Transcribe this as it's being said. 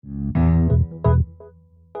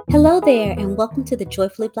Hello there, and welcome to the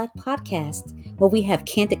Joyfully Black podcast, where we have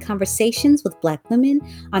candid conversations with Black women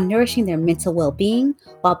on nourishing their mental well being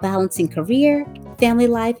while balancing career, family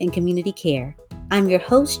life, and community care. I'm your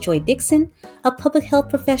host, Joy Dixon, a public health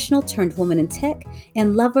professional turned woman in tech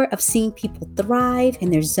and lover of seeing people thrive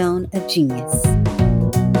in their zone of genius.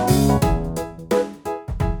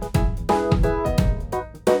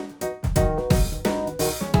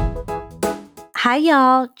 Hi,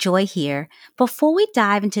 y'all. Joy here. Before we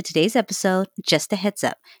dive into today's episode, just a heads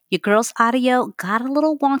up. Your girl's audio got a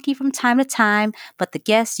little wonky from time to time, but the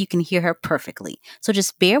guest, you can hear her perfectly. So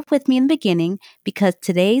just bear with me in the beginning because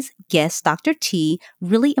today's guest, Dr. T,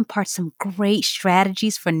 really imparts some great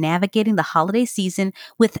strategies for navigating the holiday season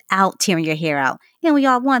without tearing your hair out. And we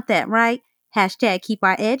all want that, right? Hashtag keep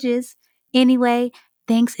our edges. Anyway,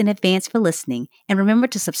 thanks in advance for listening. And remember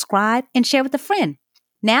to subscribe and share with a friend.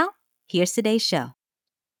 Now, here's today's show.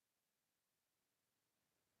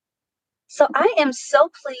 So I am so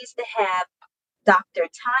pleased to have Dr.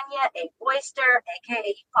 Tanya, a Royster, aka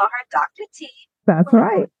you call her Dr. T. That's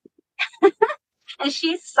right. And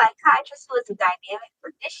she's a psychiatrist who is a dynamic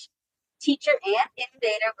clinician, teacher, and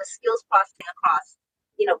innovator with skills processing across,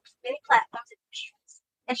 many platforms and industries.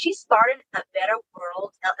 And she started A Better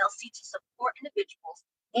World LLC to support individuals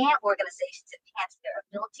and organizations to enhance their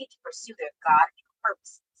ability to pursue their God-given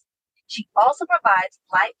purposes. She also provides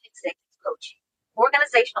life executive coaching,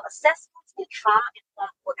 organizational assessments, and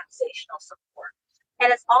trauma-informed organizational support.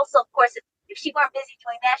 And it's also, of course, if she weren't busy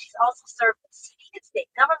doing that, she's also served with city and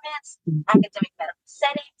state governments, academic medical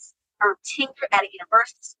settings, earned tenure at a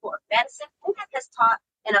university school of medicine, and has taught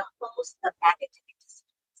in a host of academic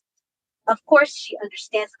disciplines. Of course, she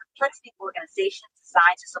understands the complexity of organizations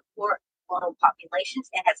designed to support vulnerable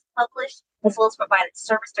populations and has published as well as provided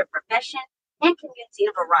service to her profession and community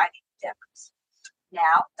in a variety of endeavors.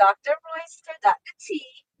 Now, Dr. Royster, Dr. T,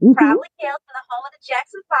 proudly hails from the home of the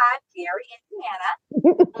Jackson 5, Gary, Indiana,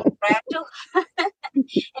 and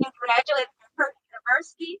graduated from Perth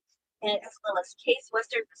University, and as well as Case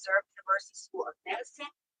Western Reserve University School of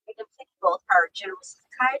Medicine, and completed both her general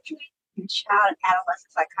psychiatry and child and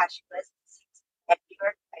adolescent psychiatry residencies at New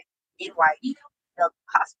York and NYU, Bellevue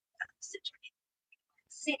Hospital Center in New York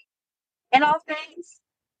City. In all things,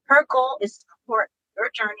 her goal is to support your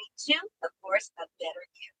journey to, of course, a better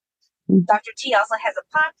you. Dr. T also has a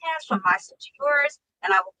podcast from My Soul to Yours,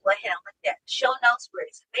 and I will go ahead and link that in the show notes where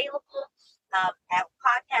it's available. Apple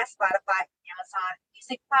Podcast, Spotify, Amazon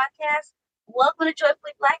Music Podcast. Welcome to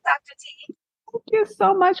Joyfully Black, Dr. T. Thank you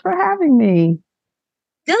so much for having me.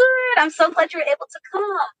 Good. I'm so glad you're able to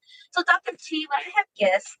come. So, Dr. T, when I have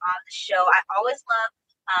guests on the show, I always love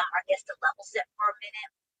our guests to level set for a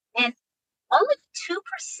minute. And only 2%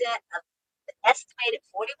 of the estimated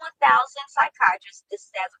 41,000 psychiatrists, this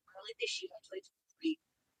is as of early this year, 2023.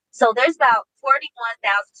 So there's about 41,000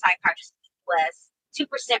 psychiatrists in the U.S. 2%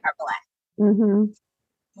 are Black. Mm-hmm.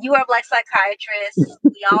 You are a Black psychiatrist.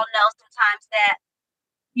 We all know sometimes that,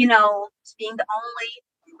 being the only,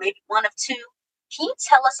 maybe one of two. Can you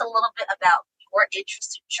tell us a little bit about your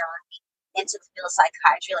interest and journey into the field of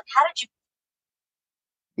psychiatry? Like, how did you?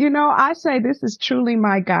 I say this is truly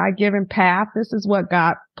my God-given path. This is what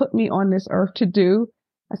God put me on this earth to do.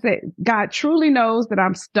 I say God truly knows that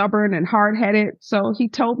I'm stubborn and hard-headed. So he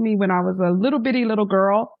told me when I was a little bitty little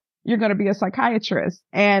girl, you're going to be a psychiatrist.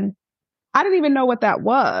 And I didn't even know what that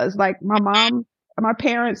was. Like my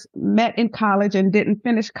parents met in college and didn't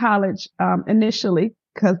finish college initially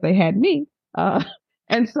because they had me.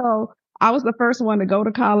 And so I was the first one to go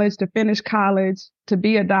to college, to finish college, to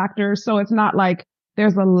be a doctor. So it's not like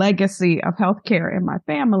there's a legacy of healthcare in my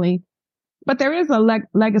family, but there is a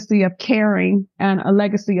legacy of caring and a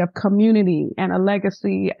legacy of community and a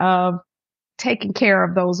legacy of taking care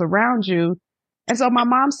of those around you. And so my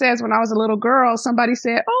mom says when I was a little girl, somebody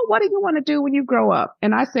said, "Oh, what do you want to do when you grow up?"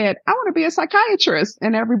 And I said, "I want to be a psychiatrist."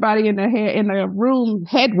 And everybody in the room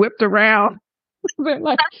head whipped around. They're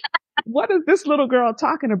like, what is this little girl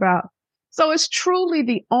talking about? So it's truly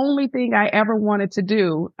the only thing I ever wanted to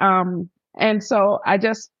do. And so I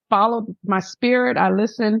just followed my spirit. I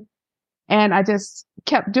listened and I just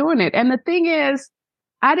kept doing it. And the thing is,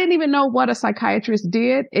 I didn't even know what a psychiatrist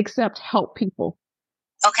did except help people.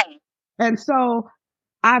 Okay. And so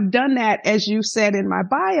I've done that, as you said in my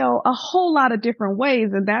bio, a whole lot of different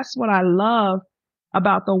ways. And that's what I love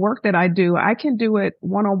about the work that I do. I can do it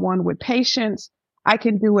one-on-one with patients. I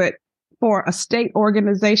can do it for a state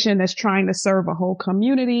organization that's trying to serve a whole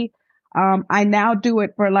community. I now do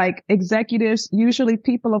it for like executives, usually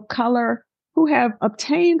people of color who have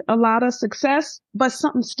obtained a lot of success, but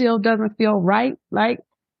something still doesn't feel right.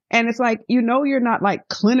 And it's like, you're not like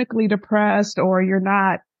clinically depressed or you're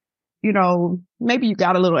not maybe you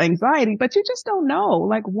got a little anxiety, but you just don't know,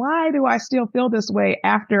 like, why do I still feel this way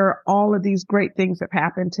after all of these great things have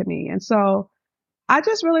happened to me? And so I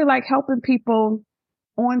just really like helping people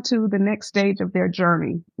onto the next stage of their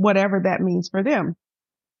journey, whatever that means for them.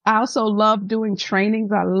 I also love doing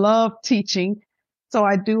trainings. I love teaching. So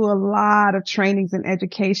I do a lot of trainings and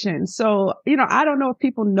education. So, I don't know if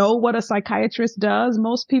people know what a psychiatrist does.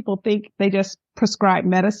 Most people think they just prescribe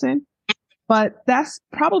medicine, but that's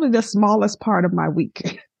probably the smallest part of my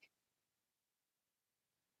week.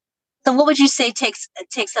 So what would you say takes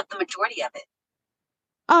up the majority of it?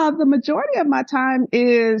 The majority of my time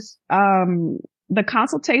is the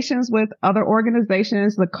consultations with other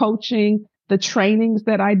organizations, the coaching, the trainings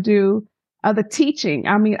that I do, the teaching.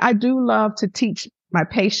 I mean, I do love to teach my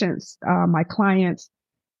patients, my clients,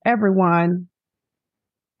 everyone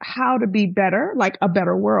how to be better, like a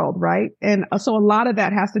better world, right? And so a lot of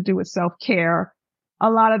that has to do with self-care. A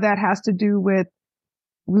lot of that has to do with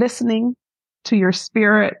listening to your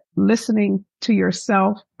spirit, listening to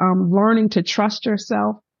yourself, learning to trust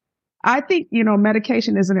yourself. I think,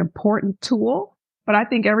 medication is an important tool, but I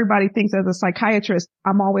think everybody thinks as a psychiatrist,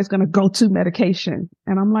 I'm always going to go to medication.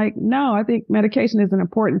 And I'm like, no, I think medication is an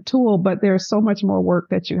important tool, but there's so much more work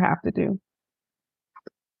that you have to do.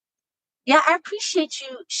 Yeah, I appreciate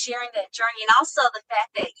you sharing that journey, and also the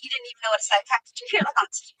fact that you didn't even know what a psychiatrist.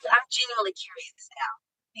 I'm genuinely curious now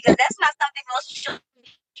because that's not something most children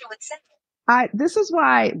would say. This is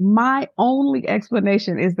why my only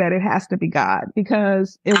explanation is that it has to be God,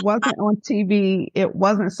 because it wasn't on TV. It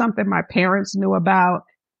wasn't something my parents knew about.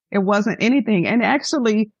 It wasn't anything. And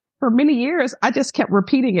actually, for many years, I just kept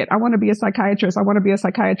repeating it. I want to be a psychiatrist. I want to be a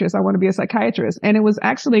psychiatrist. I want to be a psychiatrist. And it was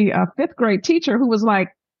actually a fifth grade teacher who was like,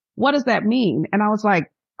 what does that mean? And I was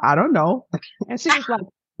like, I don't know. And she was like,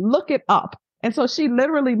 look it up. And so she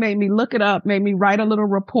literally made me look it up, made me write a little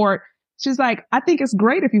report. She's like, I think it's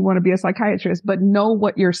great if you want to be a psychiatrist, but know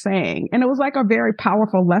what you're saying. And it was like a very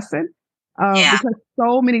powerful lesson, Yeah. because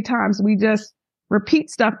so many times we just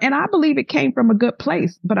repeat stuff. And I believe it came from a good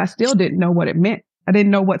place, but I still didn't know what it meant. I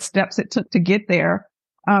didn't know what steps it took to get there.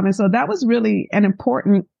 And so that was really an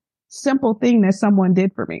important, simple thing that someone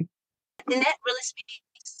did for me. And that really speaks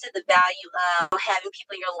to the value of having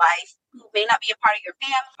people in your life who may not be a part of your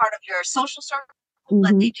family, part of your social circle,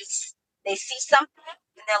 but Mm-hmm. they see something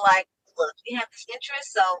and they're like, look, we have this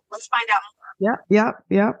interest, so let's find out more. Yep.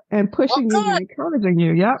 And Well, pushing you and good. encouraging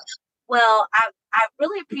you. Yep. Well, I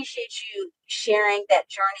really appreciate you sharing that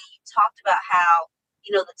journey. You talked about how,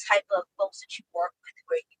 the type of folks that you work with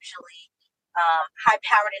were usually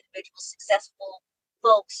high-powered individuals, successful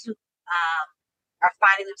folks who are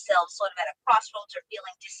finding themselves sort of at a crossroads or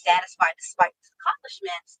feeling dissatisfied despite these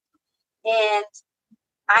accomplishments. And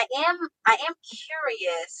I am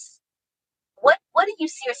curious, what do you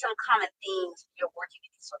see are some common themes when you're working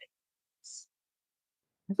with these sort of things?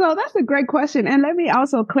 So that's a great question. And let me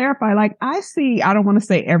also clarify, like I don't want to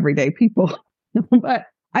say everyday people, but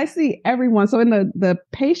I see everyone. So in the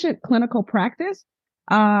patient clinical practice,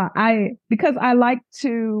 because I like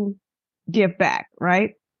to give back,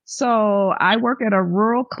 right? So I work at a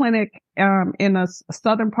rural clinic, in a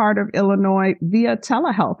southern part of Illinois via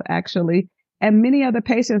telehealth, actually. And many of the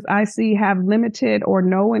patients I see have limited or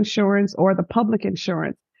no insurance or the public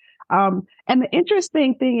insurance. And the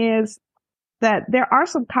interesting thing is, that there are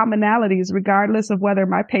some commonalities regardless of whether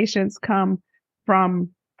my patients come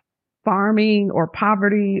from farming or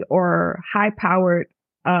poverty or high powered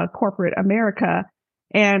corporate America.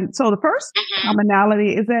 And so the first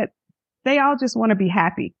commonality is that they all just want to be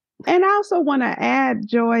happy. And I also want to add,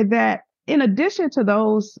 Joy, that in addition to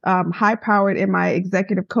those high powered in my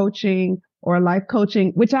executive coaching or life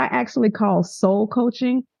coaching, which I actually call soul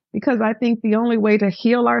coaching, because I think the only way to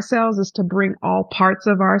heal ourselves is to bring all parts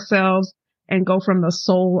of ourselves and go from the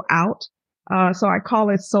soul out. So I call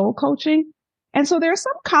it soul coaching. And so there are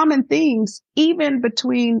some common themes, even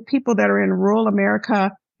between people that are in rural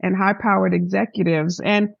America and high powered executives.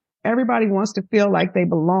 And everybody wants to feel like they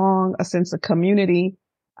belong, a sense of community.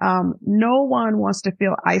 No one wants to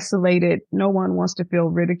feel isolated. No one wants to feel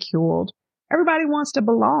ridiculed. Everybody wants to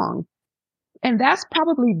belong. And that's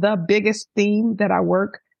probably the biggest theme that I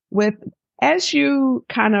work with as you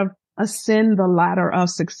kind of ascend the ladder of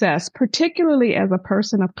success, particularly as a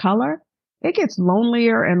person of color. It gets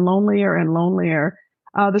lonelier and lonelier and lonelier.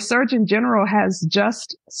 The Surgeon General has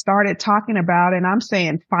just started talking about, and I'm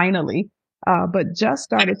saying finally, but just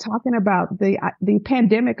started talking about the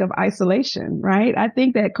pandemic of isolation, right? I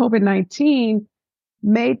think that COVID-19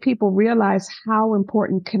 made people realize how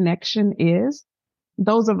important connection is.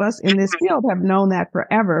 Those of us in this field have known that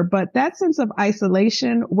forever, but that sense of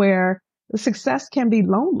isolation where the success can be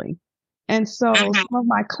lonely. And so some of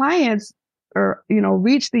my clients are,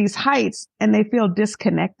 reach these heights and they feel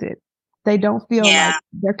disconnected. They don't feel like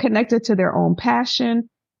they're connected to their own passion.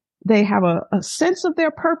 They have a sense of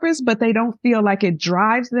their purpose, but they don't feel like it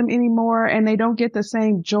drives them anymore. And they don't get the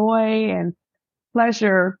same joy and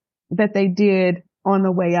pleasure that they did on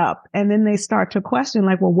the way up. And then they start to question,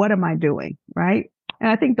 like, well, what am I doing? Right. And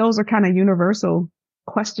I think those are kind of universal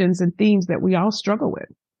questions and themes that we all struggle with.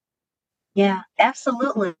 Yeah,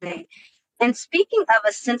 absolutely. And speaking of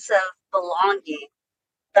a sense of belonging,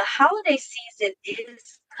 the holiday season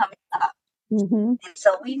is coming up. Mm-hmm. And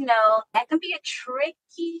so we know that can be a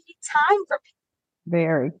tricky time for people.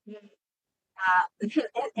 Very.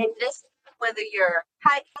 And this, whether you're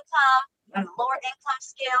high income, on a lower income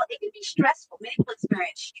scale, it can be stressful. Many people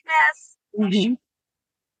experience stress. Mm-hmm.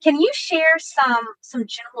 Can you share some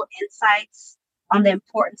general insights on the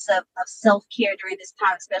importance of self-care during this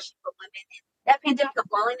time, especially for women? And that pandemic of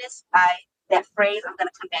loneliness, that phrase, I'm going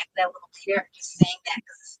to come back to that a little later, just saying that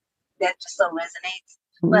because that just so resonates.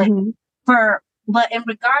 Mm-hmm. But in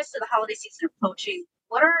regards to the holiday season approaching,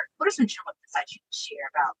 what are some general insights you can share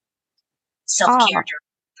about self-care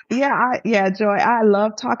Yeah, Joy, I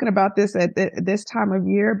love talking about this at this time of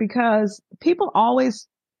year because people always,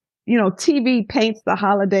 TV paints the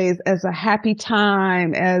holidays as a happy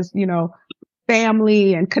time, as,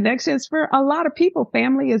 family and connections. For a lot of people,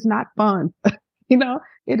 family is not fun.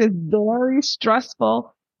 It is very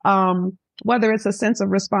stressful. Whether it's a sense of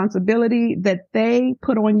responsibility that they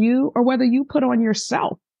put on you or whether you put on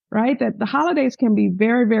yourself, right? That the holidays can be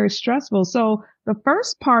very, very stressful. So the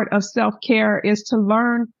first part of self-care is to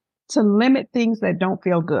learn to limit things that don't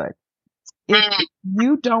feel good. If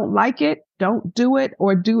you don't like it, don't do it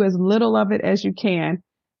or do as little of it as you can.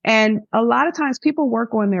 And a lot of times people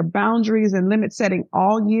work on their boundaries and limit setting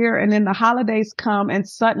all year. And then the holidays come and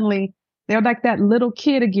suddenly they're like that little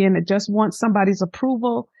kid again that just wants somebody's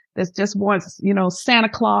approval, that just wants, Santa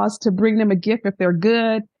Claus to bring them a gift if they're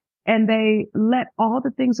good. And they let all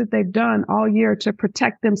the things that they've done all year to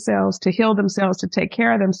protect themselves, to heal themselves, to take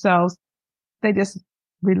care of themselves, they just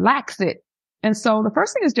relax it. And so the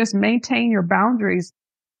first thing is just maintain your boundaries.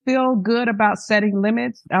 Feel good about setting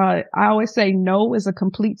limits. I always say no is a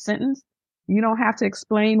complete sentence. You don't have to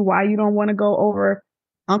explain why you don't want to go over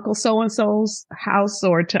Uncle so-and-so's house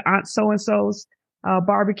or to Aunt so-and-so's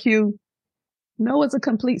barbecue. No is a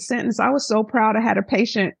complete sentence. I was so proud. I had a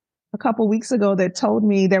patient a couple weeks ago that told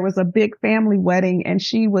me there was a big family wedding and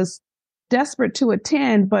she was desperate to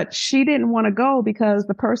attend, but she didn't want to go because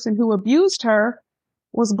the person who abused her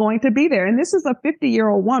was going to be there. And this is a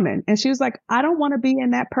 50-year-old woman. And she was like, I don't want to be in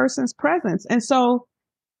that person's presence. And so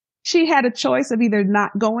she had a choice of either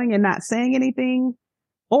not going and not saying anything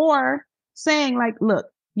or saying like, look,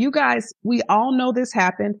 you guys, we all know this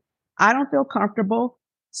happened. I don't feel comfortable.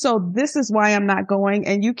 So this is why I'm not going.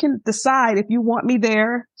 And you can decide if you want me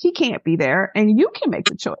there. He can't be there and you can make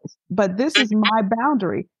the choice, but this is my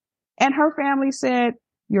boundary. And her family said,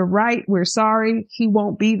 you're right. We're sorry. He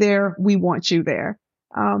won't be there. We want you there.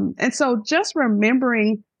 And so just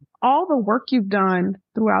remembering all the work you've done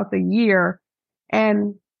throughout the year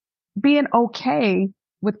and being okay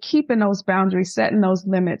with keeping those boundaries, setting those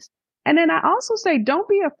limits. And then I also say, don't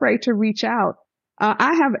be afraid to reach out.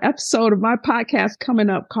 I have an episode of my podcast coming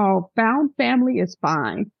up called Found Family is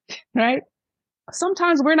Fine, right?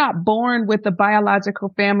 Sometimes we're not born with the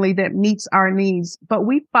biological family that meets our needs, but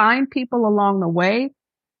we find people along the way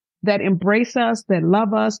that embrace us, that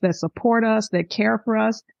love us, that support us, that care for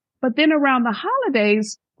us. But then around the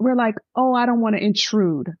holidays, we're like, oh, I don't want to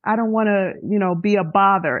intrude. I don't want to, be a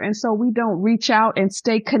bother. And so we don't reach out and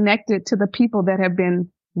stay connected to the people that have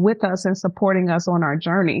been with us and supporting us on our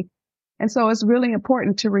journey. And so it's really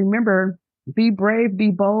important to remember, be brave,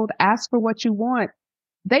 be bold, ask for what you want.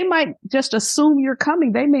 They might just assume you're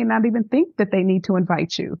coming. They may not even think that they need to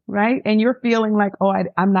invite you, right? And you're feeling like, oh,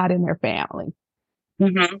 I'm not in their family.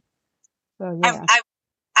 Mm-hmm. So, yeah.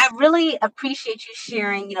 I really appreciate you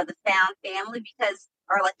sharing, the found family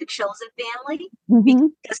or like the chosen family,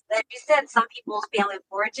 because like you said, some people's family of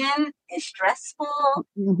origin is stressful,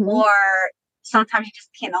 or sometimes you just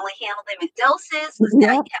can only handle them in doses. Because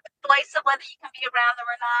now you have a choice of whether you can be around them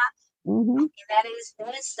or not. And that is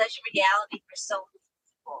such a reality for so many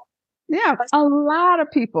people. Yeah, a lot of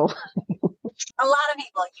people. A lot of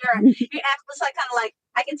people. You're like kind of like,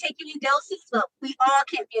 I can take you in doses, but we all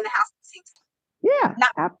can't be in the house at the same time. Yeah,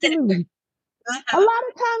 absolutely. A lot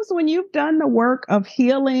of times when you've done the work of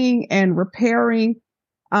healing and repairing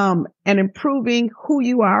and improving who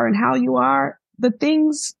you are and how you are, the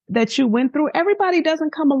things that you went through, everybody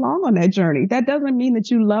doesn't come along on that journey. That doesn't mean that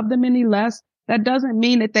you love them any less. That doesn't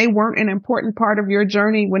mean that they weren't an important part of your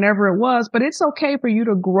journey whenever it was, but it's okay for you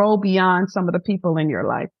to grow beyond some of the people in your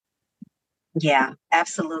life. Yeah,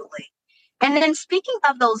 absolutely. And then speaking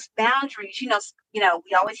of those boundaries, we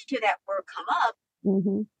always hear that word come up,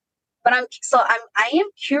 Mm-hmm. but I am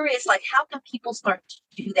curious, like, how can people start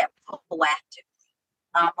to do that proactively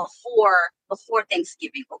before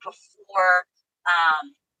Thanksgiving or before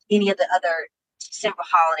any of the other December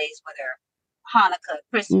holidays, whether Hanukkah,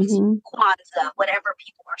 Christmas, Mm-hmm. Kwanzaa, whatever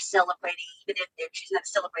people are celebrating, even if they're choosing not to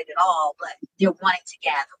celebrate at all, but they're wanting to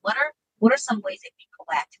gather. What are some ways they can be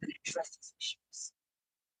proactive and address these issues?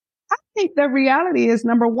 I think the reality is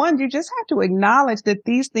number one, you just have to acknowledge that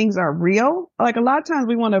these things are real. Like a lot of times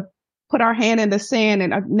we want to put our hand in the sand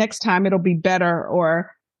and next time it'll be better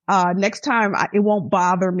or next time it won't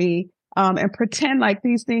bother me and pretend like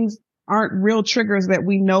these things aren't real triggers that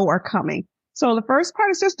we know are coming. So the first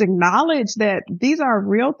part is just acknowledge that these are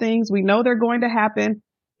real things. We know they're going to happen.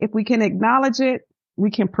 If we can acknowledge it,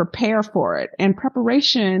 we can prepare for it. And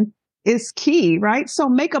preparation is key, right? So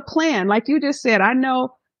make a plan. Like you just said, I know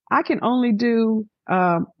I can only do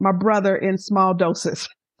my brother in small doses.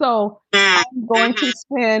 So I'm going to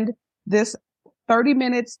spend this 30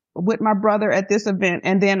 minutes with my brother at this event.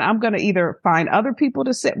 And then I'm going to either find other people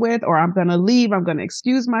to sit with or I'm going to leave. I'm going to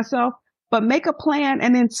excuse myself, but make a plan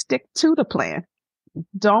and then stick to the plan.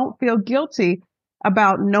 Don't feel guilty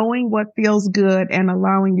about knowing what feels good and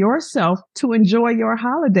allowing yourself to enjoy your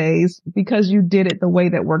holidays because you did it the way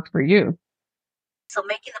that worked for you. So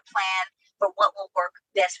making a plan for what will work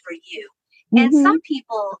best for you. And Mm-hmm. some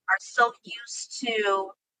people are so used to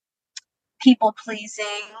people pleasing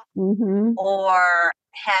Mm-hmm. or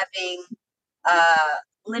having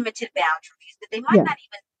limited boundaries that they might Yeah. not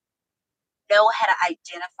even know how to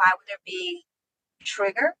identify when they're being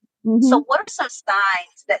triggered. Mm-hmm. So, what are some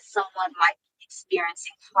signs that someone might be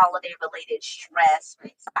experiencing holiday related stress or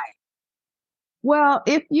anxiety? Well,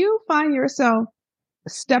 if you find yourself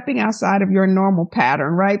stepping outside of your normal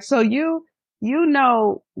pattern, right? So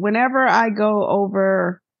whenever I go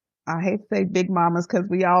over, I hate to say big mamas because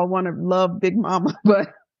we all want to love big mama, but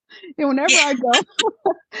whenever Yeah.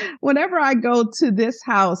 whenever I go to this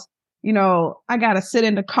house, I got to sit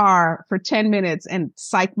in the car for 10 minutes and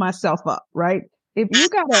psych myself up, right? If you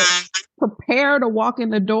got to prepare to walk in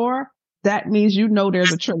the door, that means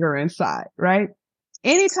there's a trigger inside, right?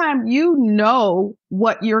 Anytime you know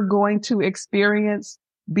what you're going to experience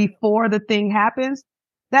before the thing happens,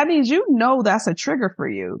 that means that's a trigger for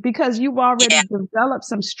you because you've already Yeah. developed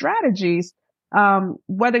some strategies,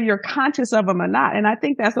 whether you're conscious of them or not. And I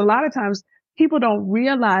think that's a lot of times people don't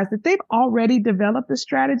realize that they've already developed the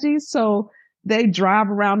strategies. So they drive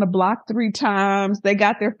around the block 3 times. They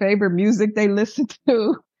got their favorite music they listen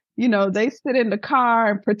to. They sit in the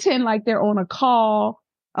car and pretend like they're on a call.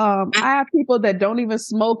 I have people that don't even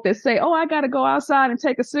smoke that say, "Oh, I got to go outside and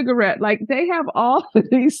take a cigarette." Like they have all of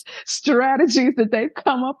these strategies that they've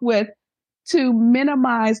come up with to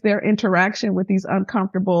minimize their interaction with these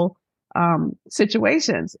uncomfortable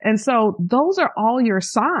situations. And so those are all your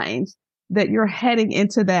signs that you're heading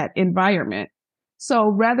into that environment. So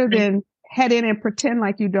rather than head in and pretend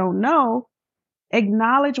like you don't know,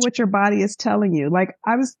 acknowledge what your body is telling you. Like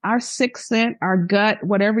our sixth sense, our gut,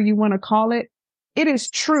 whatever you want to call it, it is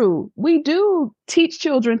true. We do teach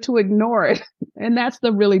children to ignore it. And that's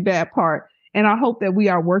the really bad part. And I hope that we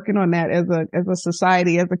are working on that as a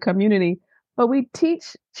society, as a community. But we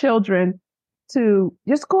teach children to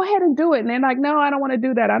just go ahead and do it. And they're like, no, I don't want to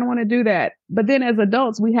do that. I don't want to do that. But then as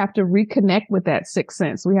adults, we have to reconnect with that sixth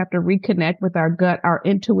sense. We have to reconnect with our gut, our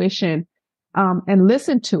intuition, and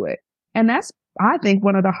listen to it. And that's, I think,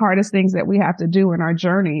 one of the hardest things that we have to do in our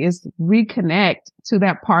journey is reconnect to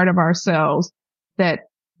that part of ourselves that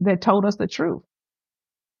told us the truth.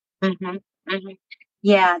 Hmm. Hmm.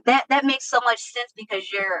 Yeah, that makes so much sense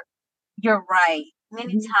because you're right.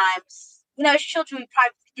 Many Mhm. times, as children, we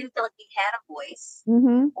probably didn't feel like we had a voice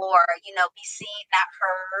Mhm. or, be seen, not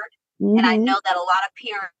heard. And I Mhm. know that a lot of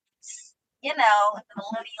parents, in the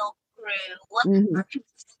millennial crew, Mhm. are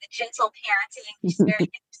consistent the gentle parenting, which is very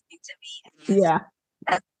interesting to me Yeah.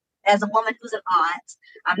 as, as a woman who's an aunt.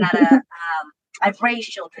 I'm not I've raised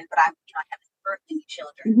children, but I haven't birthed any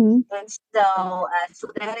children. Mhm. And so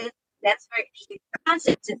that's very interesting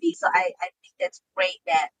concept to me. So I think that's great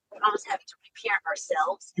that we're almost having to reparent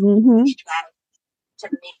ourselves and Mhm. strategy to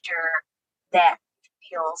make sure that we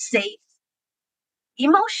feel safe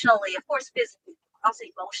emotionally, of course, physically, also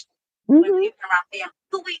emotionally. When Mhm. we're around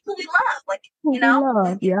family who we love, like Who we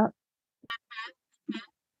love. Yeah.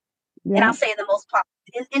 and I'll Yeah. say in the most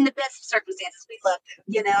in the best circumstances, we love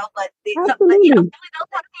them, but they, some, but Absolutely. really knows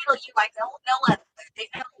how to handle you like no other. They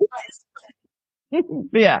know us.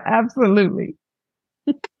 Yeah, absolutely.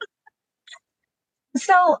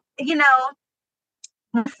 So,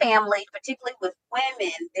 with family, particularly with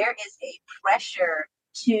women, there is a pressure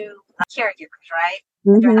to caregivers, right?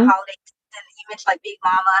 During the Hmm. holiday season, you mentioned like Big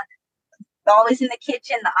Mama, always in the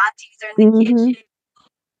kitchen, the aunties are in the Hmm. kitchen,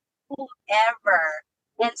 whoever.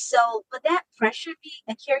 And so, would that pressure be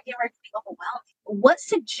a caregiver can be overwhelming? What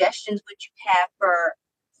suggestions would you have for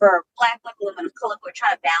Black women of color who are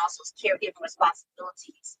trying to balance those caregiving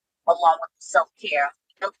responsibilities along with self care?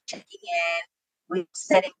 Checking in,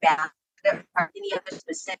 setting boundaries. Are any other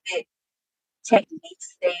specific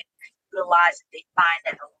techniques they utilize if they find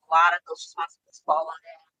that a lot of those responsibilities fall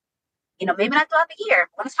on them? Maybe not throughout the year.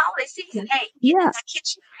 When it's holiday season, hey, get in Yeah, that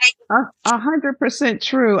kitchen, right? 100%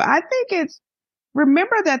 true. I think it's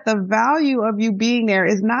remember that the value of you being there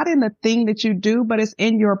is not in the thing that you do, but it's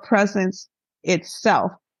in your presence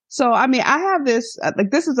itself. So, I mean, I have this,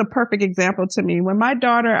 like, this is a perfect example to me. When my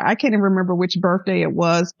daughter, I can't even remember which birthday it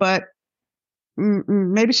was, but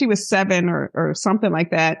maybe she was 7 or something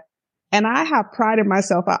like that. And I have prided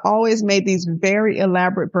myself. I always made these very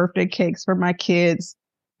elaborate birthday cakes for my kids.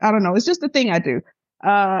 I don't know. It's just a thing I do.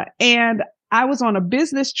 And I was on a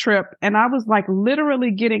business trip and I was like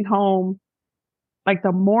literally getting home like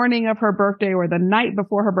the morning of her birthday or the night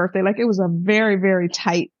before her birthday. Like it was a very, very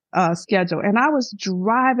tight schedule. And I was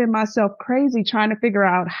driving myself crazy trying to figure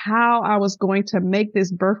out how I was going to make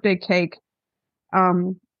this birthday cake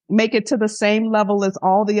um, make it to the same level as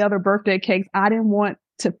all the other birthday cakes. I didn't want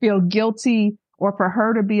to feel guilty or for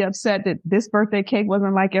her to be upset that this birthday cake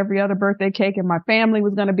wasn't like every other birthday cake and my family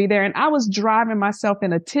was going to be there. And I was driving myself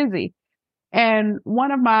in a tizzy. And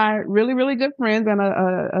one of my really, really good friends and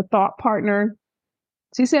a thought partner,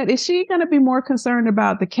 she said, is she going to be more concerned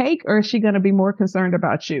about the cake or is she going to be more concerned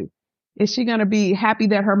about you? Is she going to be happy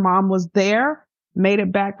that her mom was there, made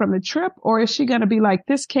it back from the trip? Or is she going to be like,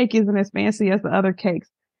 this cake isn't as fancy as the other cakes?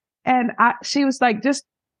 And she was like just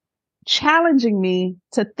challenging me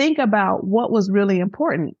to think about what was really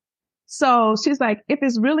important. So she's like, if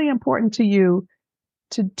it's really important to you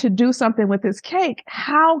to do something with this cake,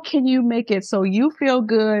 how can you make it so you feel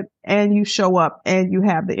good and you show up and you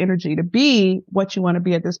have the energy to be what you want to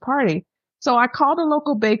be at this party? So I called a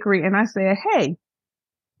local bakery and I said, hey,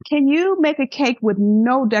 can you make a cake with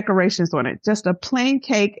no decorations on it? Just a plain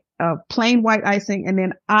cake, plain white icing, and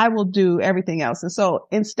then I will do everything else. And so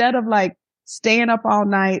instead of like staying up all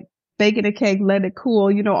night, baking a cake, let it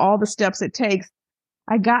cool, all the steps it takes,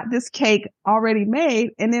 I got this cake already made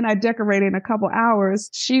and then I decorated in a couple hours.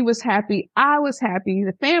 She was happy. I was happy.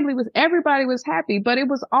 Everybody was happy, but it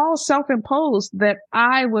was all self-imposed that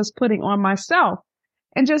I was putting on myself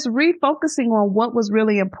and just refocusing on what was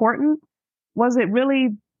really important. Was it really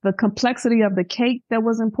the complexity of the cake that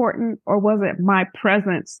was important, or was it my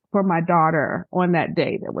presence for my daughter on that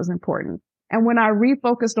day that was important? And when I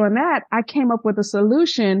refocused on that, I came up with a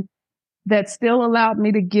solution that still allowed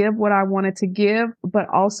me to give what I wanted to give, but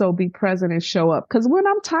also be present and show up. Because when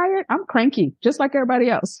I'm tired, I'm cranky, just like everybody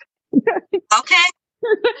else. Okay.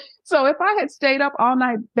 So if I had stayed up all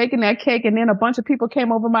night baking that cake and then a bunch of people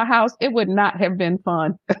came over my house, it would not have been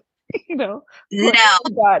fun, for No,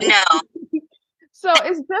 everybody. no. So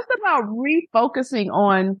it's just about refocusing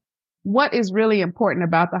on what is really important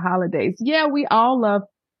about the holidays. Yeah, we all love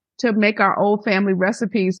to make our old family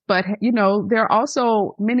recipes, but there are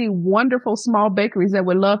also many wonderful small bakeries that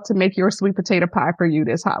would love to make your sweet potato pie for you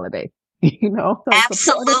this holiday. So support it.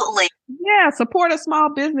 Absolutely. Yeah, support a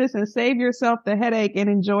small business and save yourself the headache and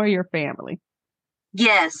enjoy your family.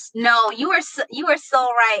 Yes. No, you are so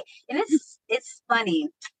right. And it's funny.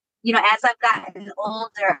 As I've gotten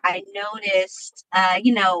older, I noticed,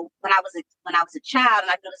 when I was a child,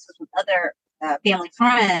 and I've noticed this with other family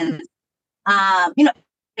friends,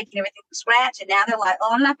 making everything from scratch, and now they're like,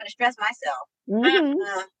 "Oh, I'm not going to stress myself." Hmm.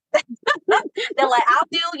 Mm-mm. They're like, "I'll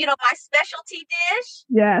do, my specialty dish,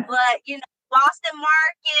 Yes. but Boston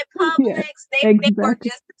Market, Yes. Publix, they work Exactly.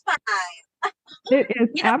 just fine." It is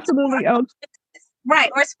Support absolutely okay.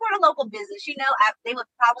 right or support a local business. They would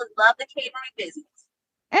probably love the catering business.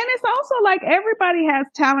 And it's also like everybody has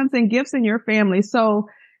talents and gifts in your family. So,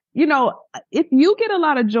 if you get a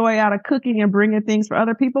lot of joy out of cooking and bringing things for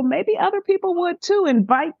other people, maybe other people would too.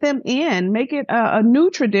 Invite them in, make it a new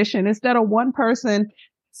tradition instead of one person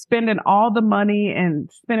spending all the money and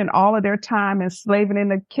spending all of their time and slaving in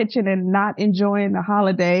the kitchen and not enjoying the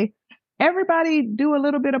holiday. Everybody do a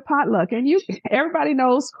little bit of potluck and everybody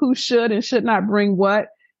knows who should and should not bring what.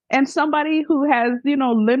 And somebody who has,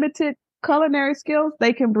 limited culinary skills,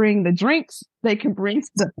 they can bring the drinks, they can bring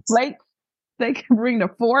the plates, they can bring the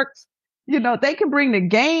forks, they can bring the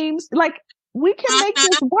games. Like we can make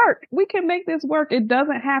this work. We can make this work. It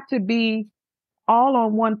doesn't have to be all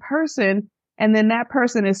on one person. And then that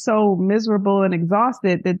person is so miserable and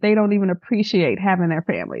exhausted that they don't even appreciate having their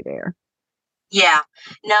family there. Yeah.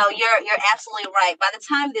 No, you're absolutely right. By the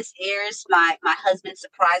time this airs, my husband's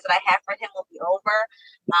surprise that I have for him will be over.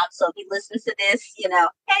 So if he listens to this,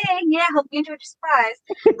 hey, yeah, hope you enjoyed your surprise.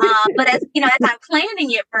 But as I'm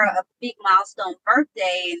planning it for a big milestone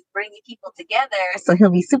birthday and bringing people together, so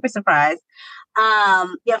he'll be super surprised.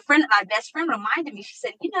 My best friend reminded me. She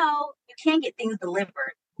said, you can't get things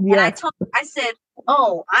delivered. And Yes. I said,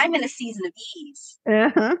 oh, I'm in a season of ease.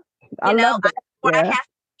 Uh-huh. I love that. Where I Yeah. have to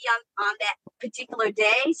be on that particular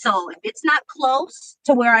day. So if it's not close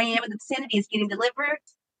to where I am in the vicinity, it's getting delivered.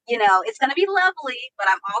 It's going to be lovely. But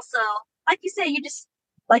I'm also, like you said, you just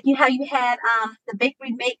like how you had the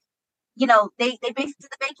bakery make. They basically did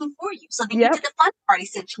the baking for you. So then you did the fun part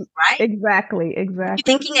essentially, right? Exactly. You're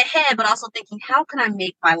thinking ahead, but also thinking, how can I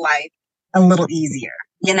make my life a little easier?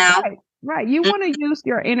 Right. You want to use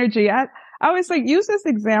your energy. I always say, use this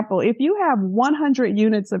example. If you have 100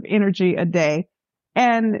 units of energy a day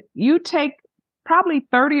and you take probably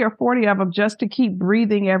 30 or 40 of them just to keep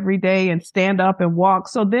breathing every day and stand up and walk.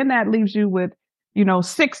 So then that leaves you with,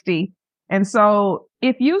 60. And so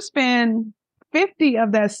if you spend 50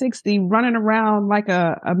 of that 60 running around like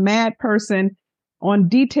a mad person on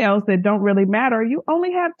details that don't really matter, you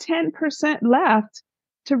only have 10% left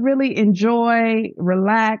to really enjoy,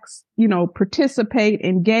 relax, participate,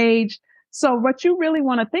 engage. So what you really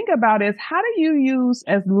want to think about is, how do you use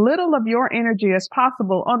as little of your energy as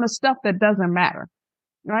possible on the stuff that doesn't matter,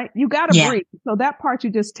 right? You got to breathe. So that part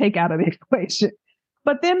you just take out of the equation.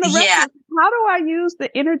 But then the rest is, how do I use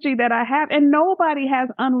the energy that I have? And nobody has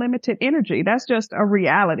unlimited energy. That's just a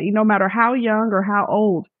reality, no matter how young or how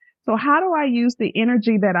old. So how do I use the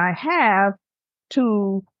energy that I have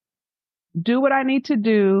to do what I need to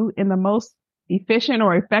do in the most efficient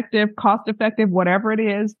or effective, cost effective, whatever it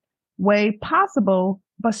is, way possible,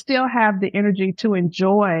 but still have the energy to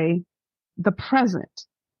enjoy the present,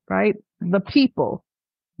 right? The people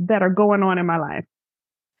that are going on in my life.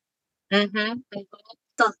 Mm-hmm.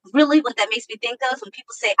 So really what that makes me think of, when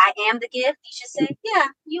people say, I am the gift, you should say, yeah,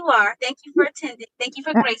 you are. Thank you for attending. Thank you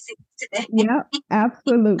for gracing today. Yeah,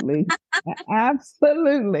 absolutely.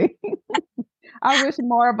 Absolutely. I wish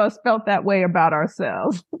more of us felt that way about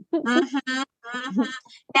ourselves. Now,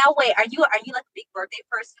 wait, are you like a big birthday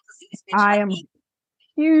person? I am a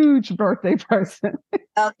huge birthday person.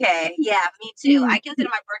 Okay, yeah, me too. I consider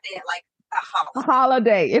my birthday like a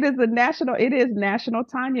holiday. It is National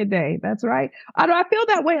Tanya Day. That's right. I feel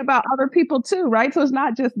that way about other people too, right? So it's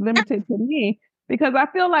not just limited to me, because I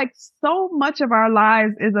feel like so much of our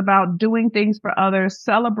lives is about doing things for others,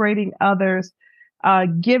 celebrating others,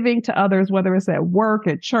 giving to others, whether it's at work,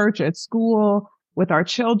 at church, at school, with our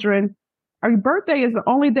children. Our birthday is the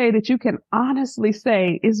only day that you can honestly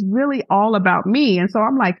say is really all about me. And so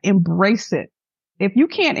I'm like, embrace it. If you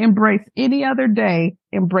can't embrace any other day,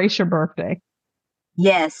 embrace your birthday.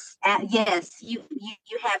 Yes, yes, you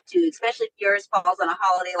have to, especially if yours falls on a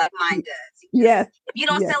holiday like mine does. Yes. If you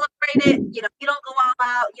don't celebrate it, you don't go all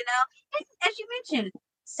out. As you mentioned,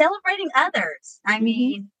 celebrating others. I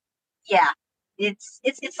mean, yeah, it's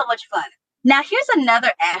so much fun. Now, here's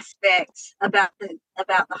another aspect about the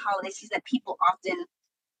holiday season that people often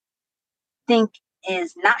think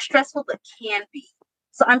is not stressful, but can be.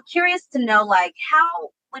 So I'm curious to know, like, how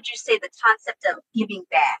would you say the concept of giving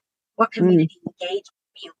back or community engagement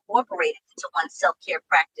be incorporated into one's self-care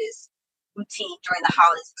practice routine during the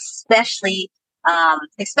holidays,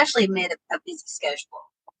 especially amid a busy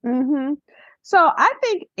schedule? So I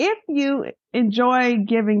think if you enjoy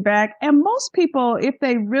giving back, and most people, if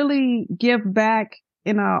they really give back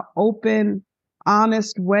in an open,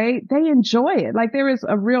 honest way, they enjoy it. Like, there is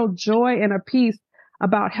a real joy and a peace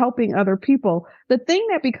about helping other people. The thing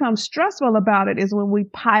that becomes stressful about it is when we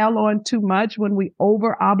pile on too much, when we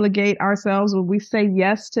over obligate ourselves, when we say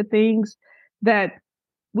yes to things that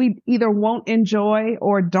we either won't enjoy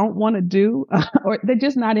or don't want to do, or they're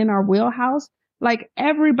just not in our wheelhouse. Like,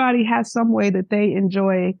 everybody has some way that they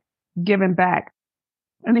enjoy giving back.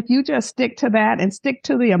 And if you just stick to that and stick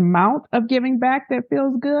to the amount of giving back that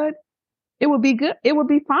feels good, it will be good. It will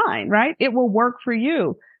be fine, right? It will work for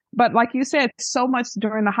you. But like you said, so much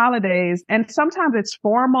during the holidays, and sometimes it's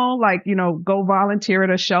formal, like, go volunteer at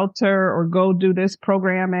a shelter or go do this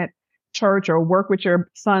program at church or work with your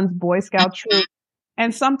son's Boy Scout troop.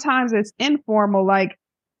 And sometimes it's informal, like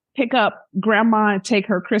pick up grandma and take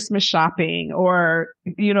her Christmas shopping, or,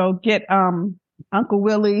 get Uncle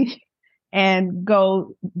Willie and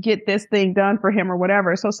go get this thing done for him or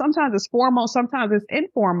whatever. So sometimes it's formal, sometimes it's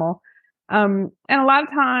informal. And a lot of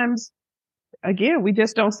times, again, we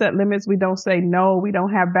just don't set limits. We don't say no. We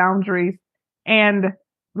don't have boundaries. And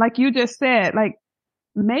like you just said, like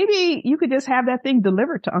maybe you could just have that thing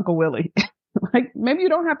delivered to Uncle Willie. Like maybe you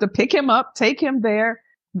don't have to pick him up, take him there,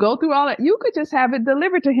 go through all that. You could just have it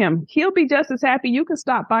delivered to him. He'll be just as happy. You can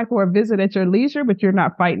stop by for a visit at your leisure, but you're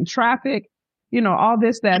not fighting traffic, all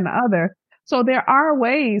this, that, and the other. So there are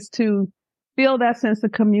ways to feel that sense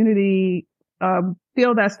of community,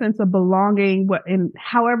 feel that sense of belonging, in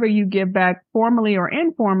however you give back formally or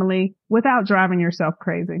informally without driving yourself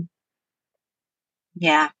crazy.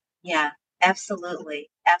 Yeah, yeah, absolutely,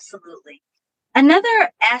 absolutely. Another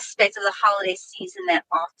aspect of the holiday season that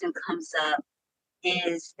often comes up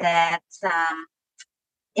is that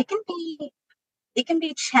it can be it can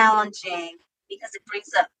be challenging because it brings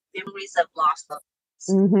up memories of lost loved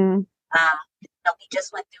ones. Mm-hmm. We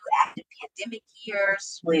just went through active pandemic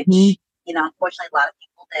years, Mm-hmm. which unfortunately, a lot of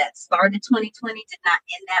people that started 2020 did not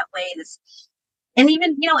end that way. And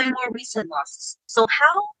even in more recent losses. So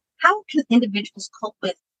how can individuals cope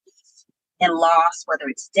with grief and loss, whether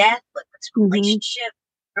it's death, whether it's Mm-hmm. relationship,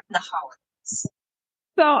 during the holidays?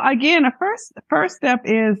 So again, the first step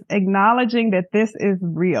is acknowledging that this is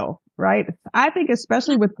real, right? I think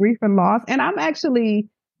especially with grief and loss, and I'm actually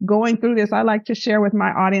going through this. I like to share with my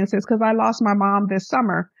audiences because I lost my mom this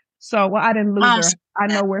summer. So, well, I didn't lose I'm her. sorry. I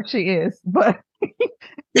know where she is, but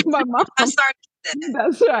my I'm mom, sorry that.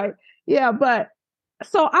 that's right. Yeah, but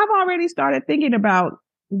so I've already started thinking about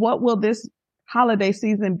what will this holiday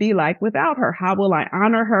season be like without her? How will I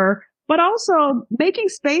honor her? But also making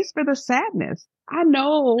space for the sadness. I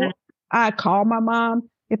know I call my mom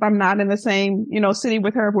if I'm not in the same, city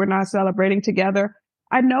with her, if we're not celebrating together.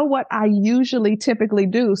 I know what I usually typically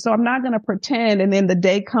do. So I'm not going to pretend. And then the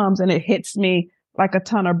day comes and it hits me like a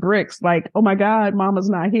ton of bricks. Like, oh my God, mama's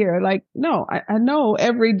not here. Like, no, I know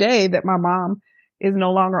every day that my mom is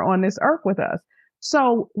no longer on this earth with us.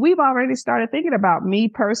 So we've already started thinking about me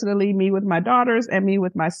personally, me with my daughters and me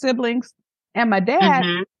with my siblings and my dad.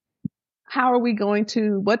 Mm-hmm. How are we going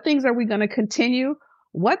to, what things are we going to continue?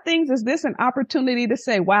 What things is this an opportunity to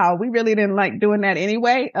say, wow, we really didn't like doing that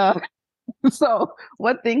anyway? So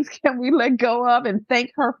what things can we let go of and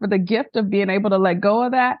thank her for the gift of being able to let go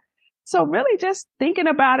of that? So really just thinking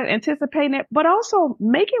about it, anticipating it, but also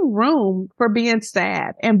making room for being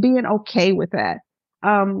sad and being okay with that.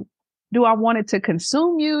 Um, do I want it to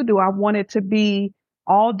consume you? Do I want it to be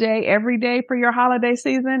all day, every day for your holiday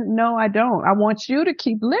season? No, I don't. I want you to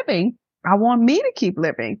keep living. I want me to keep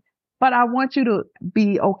living, but I want you to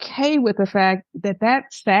be okay with the fact that that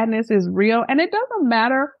sadness is real. And it doesn't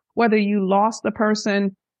matter whether you lost the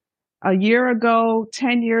person a year ago,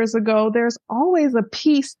 10 years ago, there's always a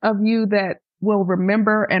piece of you that will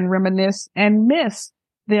remember and reminisce and miss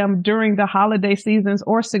them during the holiday seasons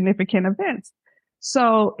or significant events.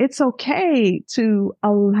 So it's okay to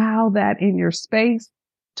allow that in your space,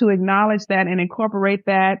 to acknowledge that and incorporate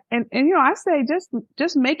that. And I say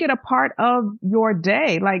just make it a part of your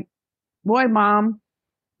day. Like, boy, mom,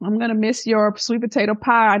 I'm going to miss your sweet potato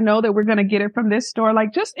pie. I know that we're going to get it from this store.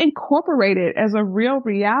 Like just incorporate it as a real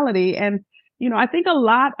reality. And, I think a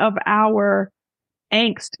lot of our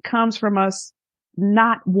angst comes from us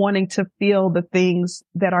not wanting to feel the things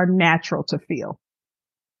that are natural to feel.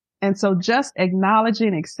 And so just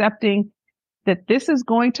acknowledging, accepting that this is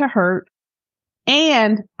going to hurt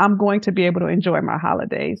and I'm going to be able to enjoy my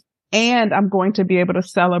holidays and I'm going to be able to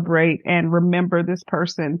celebrate and remember this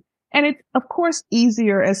person. And it's of course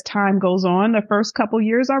easier as time goes on. The first couple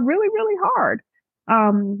years are really, really hard.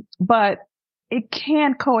 But it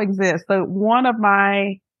can coexist. So one of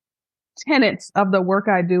my tenets of the work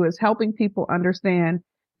I do is helping people understand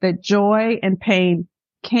that joy and pain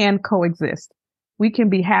can coexist. We can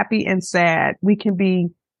be happy and sad. We can be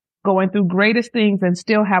going through greatest things and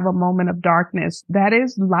still have a moment of darkness. That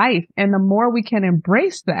is life. And the more we can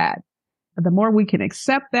embrace that, the more we can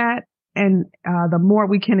accept that, and the more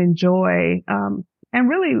we can enjoy and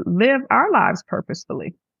really live our lives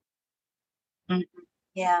purposefully. Mhm.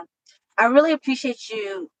 Yeah, I really appreciate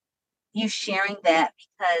you sharing that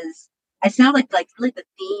because I sound like really the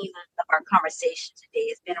theme of our conversation today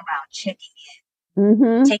has been around checking in,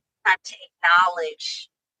 Mm-hmm. taking time to acknowledge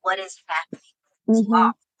what is happening, what's Mm-hmm.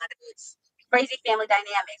 lost, whether it's crazy family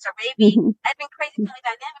dynamics or maybe Mm-hmm. I think crazy family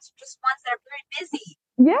dynamics are just ones that are very busy.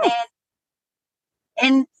 Yes.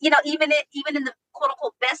 And even in the quote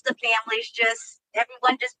unquote best of families, just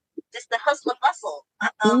everyone just the hustle and bustle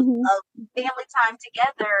Mm-hmm. of family time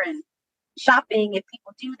together and shopping if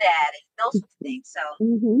people do that and those sorts of things. So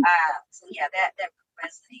Mm-hmm. so yeah, that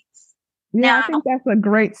resonates. Yeah, I Now, think that's a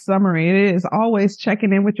great summary. It is always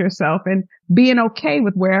checking in with yourself and being okay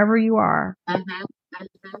with wherever you are. mhm, mhm.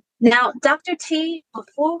 Now, Dr. T,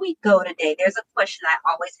 before we go today, there's a question I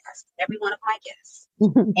always ask every one of my guests.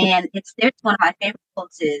 And there's one of my favorite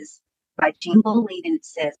quotes is by Jean Bolin, and it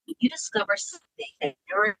says, when you discover something that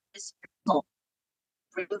nourishes your soul,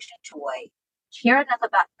 brings you joy, care enough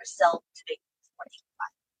about yourself to make it more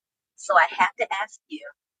dignified. So I have to ask you,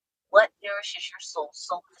 what nourishes your soul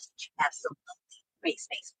so much that you absolutely create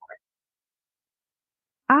space for it?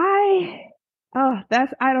 I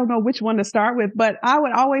I don't know which one to start with, but I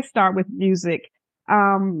would always start with music.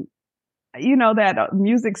 Um, you know that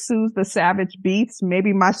music soothes the savage beast.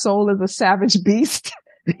 Maybe my soul is a savage beast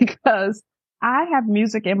because I have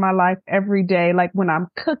music in my life every day. Like when I'm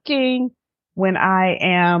cooking, when I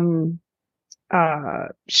am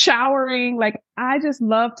showering, like I just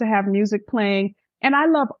love to have music playing, and I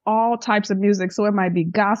love all types of music. So it might be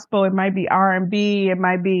gospel, it might be R&B, it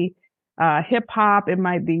might be hip hop, it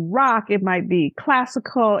might be rock, it might be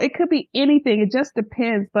classical, it could be anything. It just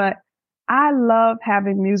depends. But I love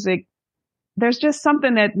having music. There's just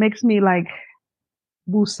something that makes me like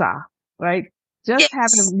woosah, right? Just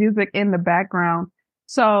Yes. having music in the background.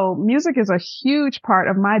 So music is a huge part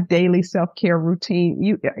of my daily self-care routine.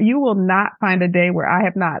 You will not find a day where I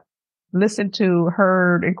have not listened to,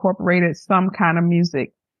 heard, incorporated some kind of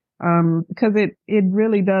music. Because it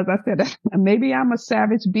really does. I said, maybe I'm a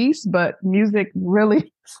savage beast, but music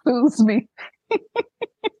really soothes me.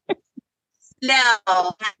 No,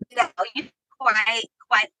 no, you're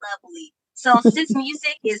quite lovely. So since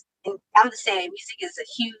music is, and I'm the same, music is a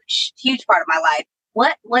huge part of my life.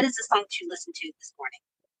 What is the song that you listen to this morning?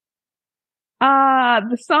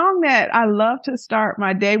 The song that I love to start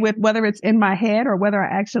my day with, whether it's in my head or whether I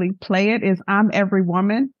actually play it, is "I'm Every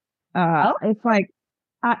Woman." Oh,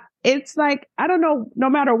 It's like, I don't know, no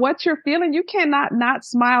matter what you're feeling, you cannot not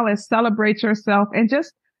smile and celebrate yourself and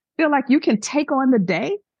just feel like you can take on the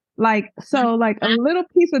day. Like a little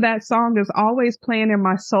piece of that song is always playing in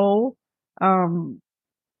my soul. Um,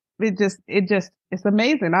 it's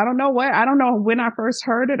amazing. I don't know when I first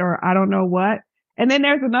heard it or I don't know what. And then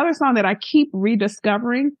there's another song that I keep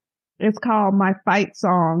rediscovering. It's called My Fight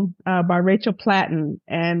Song, by Rachel Platten.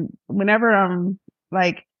 And whenever I'm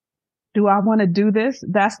like, do I want to do this?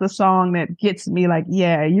 That's the song that gets me like,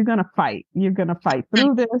 yeah, you're going to fight. You're going to fight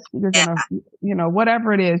through this. You're going yeah. to,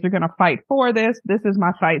 whatever it is, you're going to fight for this. This is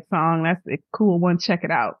my fight song. That's a cool one. Check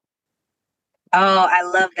it out. Oh, I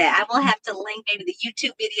love that. I will have to link maybe the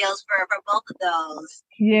YouTube videos for both of those.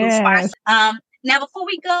 Inspire. Yes. Now, before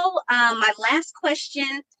we go, my last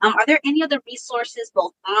question: are there any other resources,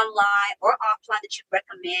 both online or offline, that you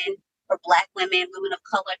recommend for Black women, women of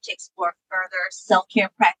color, to explore further self-care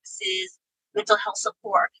practices, mental health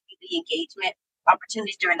support, community engagement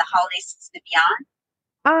opportunities during the holiday season and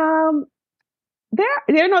beyond? Um,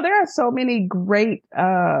 there are so many great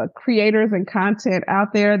creators and content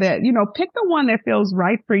out there that, pick the one that feels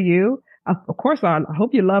right for you. Of course, I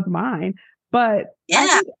hope you love mine, but I Yeah.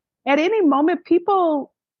 think at any moment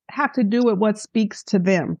people have to do with what speaks to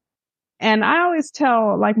them. And I always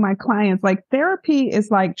tell like my clients, like therapy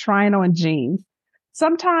is like trying on jeans.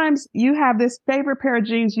 Sometimes you have this favorite pair of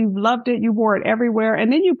jeans, you've loved it, you wore it everywhere,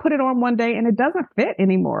 and then you put it on one day and it doesn't fit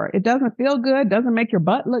anymore. It doesn't feel good, doesn't make your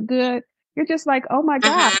butt look good. You're just like, oh my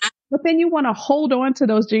God. Mhm. But then you want to hold on to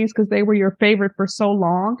those jeans because they were your favorite for so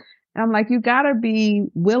long. And I'm like, you got to be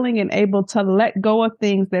willing and able to let go of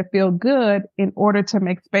things that feel good in order to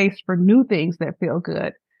make space for new things that feel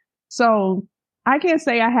good. So I can't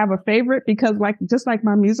say I have a favorite because just like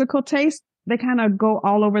my musical taste, they kind of go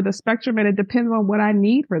all over the spectrum and it depends on what I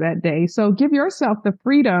need for that day. So give yourself the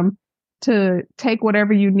freedom to take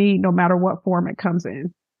whatever you need, no matter what form it comes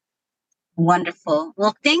in. Wonderful.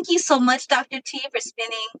 Well, thank you so much, Dr. T, for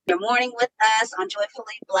spending your morning with us on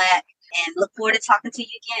Joyfully Black, and look forward to talking to you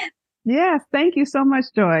again. Yes. Thank you so much,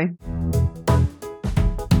 Joy.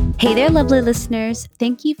 Hey there, lovely listeners.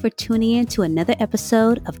 Thank you for tuning in to another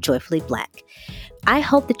episode of Joyfully Black. I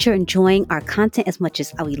hope that you're enjoying our content as much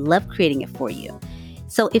as we love creating it for you.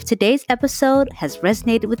 So if today's episode has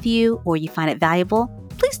resonated with you or you find it valuable,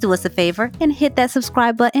 please do us a favor and hit that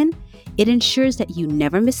subscribe button. It ensures that you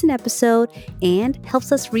never miss an episode and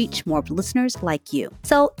helps us reach more listeners like you.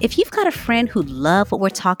 So if you've got a friend who loves what we're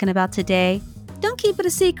talking about today, don't keep it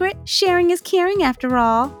a secret. Sharing is caring after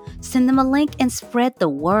all. Send them a link and spread the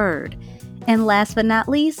word. And last but not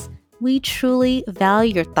least, we truly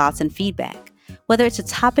value your thoughts and feedback. Whether it's a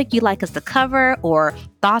topic you'd like us to cover or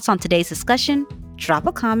thoughts on today's discussion, drop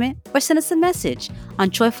a comment, or send us a message on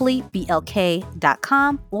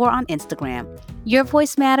joyfullyblk.com or on Instagram. Your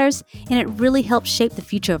voice matters, and it really helps shape the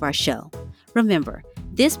future of our show. Remember,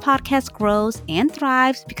 this podcast grows and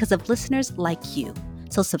thrives because of listeners like you.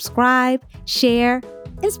 So subscribe, share,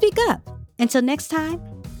 and speak up. Until next time,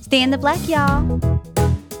 stay in the black, y'all.